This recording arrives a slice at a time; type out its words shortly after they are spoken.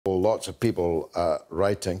lots of people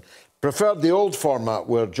writing, preferred the old format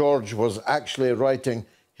where George was actually writing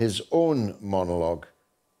his own monologue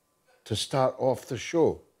to start off the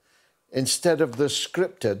show, instead of the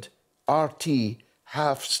scripted RT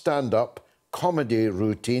half stand-up comedy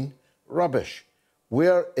routine rubbish.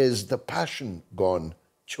 Where is the passion gone,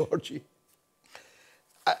 Georgie?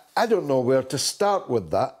 I don't know where to start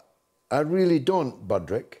with that. I really don't,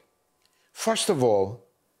 Budrick. First of all,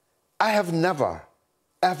 I have never,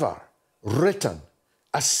 ever written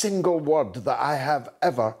a single word that I have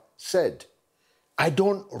ever said. I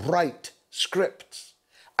don't write scripts.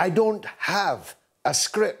 I don't have a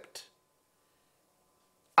script.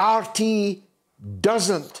 RT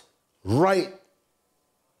doesn't write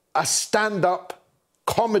a stand-up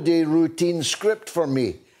comedy routine script for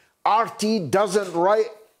me. RT doesn't write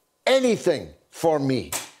anything for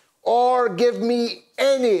me or give me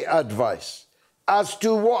any advice as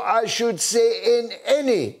to what I should say in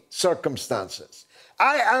any circumstances.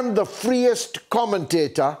 I am the freest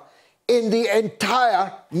commentator in the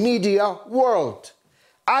entire media world.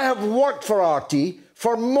 I have worked for RT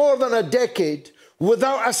for more than a decade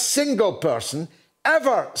without a single person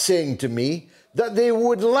ever saying to me that they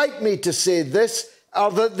would like me to say this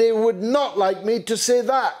or that they would not like me to say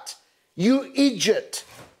that. You idiot.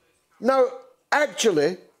 Now,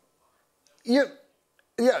 actually,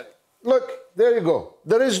 look, there you go.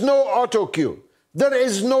 There is no auto cue. There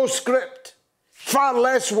is no script, far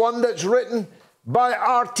less one that's written by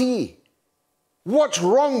RT. What's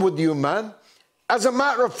wrong with you, man? As a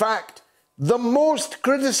matter of fact, the most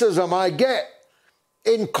criticism I get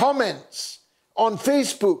in comments on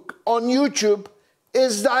Facebook, on YouTube,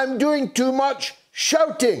 is that I'm doing too much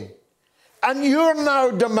shouting. And you're now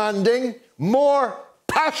demanding more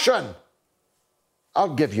passion.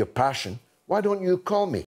 I'll give you passion. Why don't you call me?